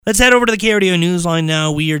Let's head over to the KRDO Newsline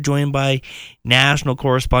now. We are joined by National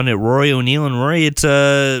Correspondent Rory O'Neill. And Rory, it's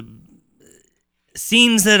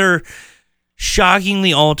scenes that are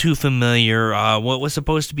shockingly all too familiar. What was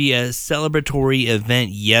supposed to be a celebratory event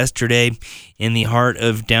yesterday in the heart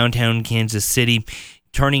of downtown Kansas City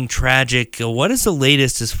turning tragic. What is the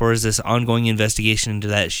latest as far as this ongoing investigation into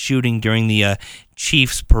that shooting during the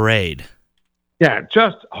Chiefs parade? Yeah,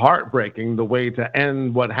 just heartbreaking the way to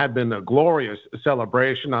end what had been a glorious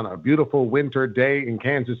celebration on a beautiful winter day in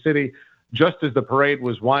Kansas City. Just as the parade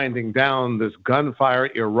was winding down, this gunfire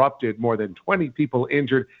erupted, more than 20 people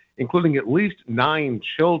injured, including at least 9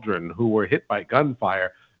 children who were hit by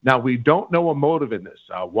gunfire. Now, we don't know a motive in this.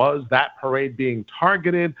 Was that parade being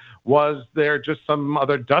targeted? Was there just some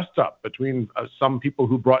other dust-up between some people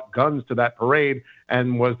who brought guns to that parade?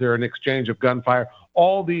 And was there an exchange of gunfire?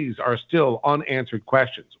 All these are still unanswered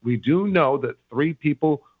questions. We do know that 3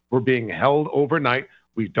 people were being held overnight.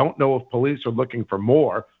 We don't know if police are looking for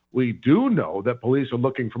more. We do know that police are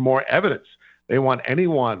looking for more evidence. They want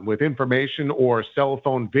anyone with information or cell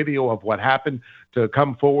phone video of what happened to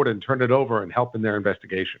come forward and turn it over and help in their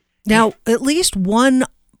investigation. Now, at least one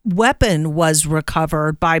weapon was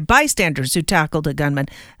recovered by bystanders who tackled a gunman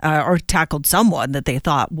or tackled someone that they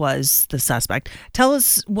thought was the suspect. Tell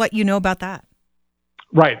us what you know about that.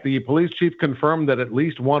 Right. The police chief confirmed that at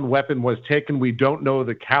least one weapon was taken. We don't know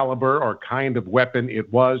the caliber or kind of weapon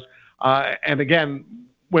it was. And again,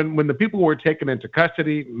 when the people were taken into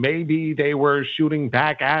custody, maybe they were shooting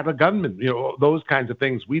back at a gunman, those kinds of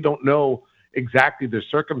things. We don't know exactly the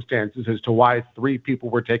circumstances as to why 3 people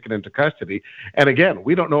were taken into custody. And again,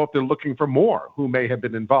 we don't know if they're looking for more who may have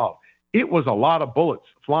been involved. It was a lot of bullets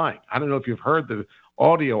flying. I don't know if you've heard the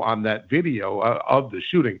audio on that video of the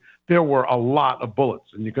shooting. There were a lot of bullets,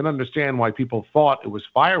 and you can understand why people thought it was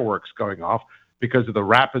fireworks going off because of the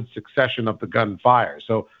rapid succession of the gunfire.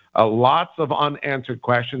 So lots of unanswered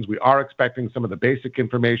questions. We are expecting some of the basic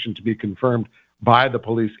information to be confirmed by the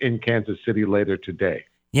police in Kansas City later today.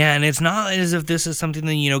 Yeah, and it's not as if this is something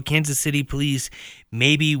that, Kansas City police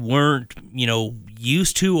maybe weren't,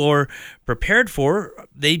 used to or prepared for.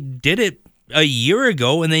 They did it a year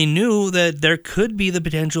ago, and they knew that there could be the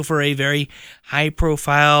potential for a very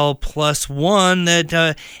high-profile +1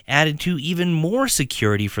 that added to even more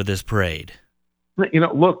security for this parade.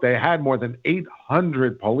 Look, they had more than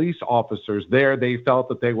 800 police officers there. They felt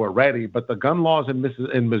that they were ready, but the gun laws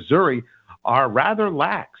in Missouri are rather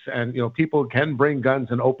lax, and people can bring guns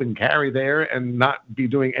and open carry there and not be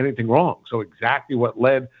doing anything wrong. So exactly what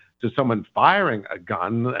led to someone firing a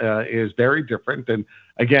gun is very different. And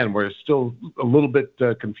again, we're still a little bit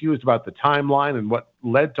confused about the timeline and what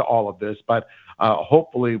led to all of this, but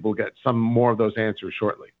hopefully we'll get some more of those answers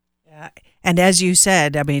shortly. Yeah. And as you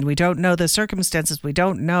said, we don't know the circumstances. We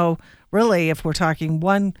don't know really if we're talking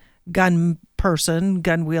one gun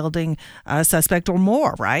wielding suspect or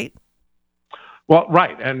more, right? Well,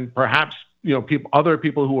 right. And perhaps, other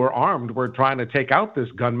people who were armed were trying to take out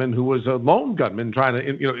this gunman who was a lone gunman trying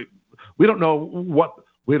to, we don't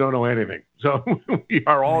know anything. So we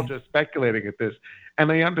are all just speculating at this.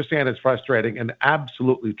 And I understand it's frustrating and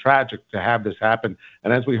absolutely tragic to have this happen.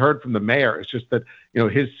 And as we heard from the mayor, it's just that,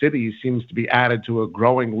 his city seems to be added to a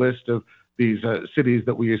growing list of these cities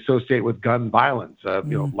that we associate with gun violence,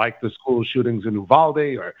 like the school shootings in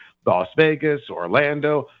Uvalde or Las Vegas,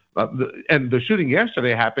 Orlando. And the shooting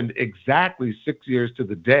yesterday happened exactly 6 years to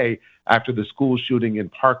the day after the school shooting in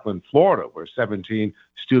Parkland, Florida, where 17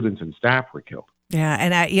 students and staff were killed. Yeah,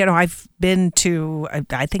 and I've been to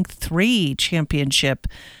I think 3 championship,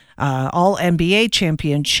 all NBA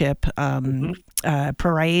championship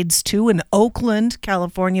parades, 2 in Oakland,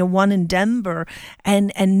 California, 1 in Denver,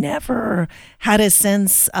 and never had a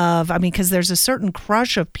sense of, because there's a certain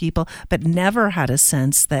crush of people, but never had a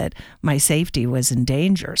sense that my safety was in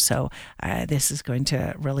danger. So this is going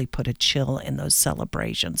to really put a chill in those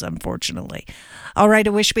celebrations, unfortunately. All right, I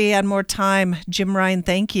wish we had more time. Jim Ryan,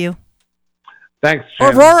 thank you. Thanks, Jim.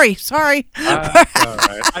 Or Rory, sorry. All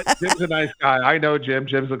right. Jim's a nice guy. I know Jim.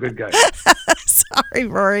 Jim's a good guy. Sorry,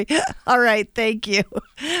 Rory. All right, thank you.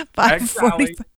 5:45.